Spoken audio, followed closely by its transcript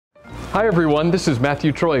Hi everyone, this is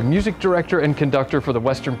Matthew Troy, music director and conductor for the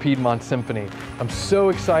Western Piedmont Symphony. I'm so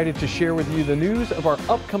excited to share with you the news of our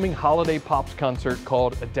upcoming holiday pops concert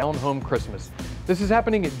called A Down Home Christmas. This is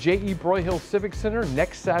happening at J.E. Broyhill Civic Center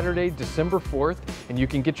next Saturday, December 4th, and you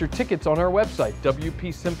can get your tickets on our website,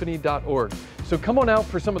 wpsymphony.org. So come on out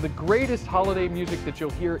for some of the greatest holiday music that you'll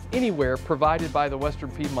hear anywhere provided by the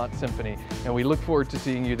Western Piedmont Symphony, and we look forward to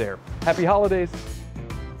seeing you there. Happy holidays!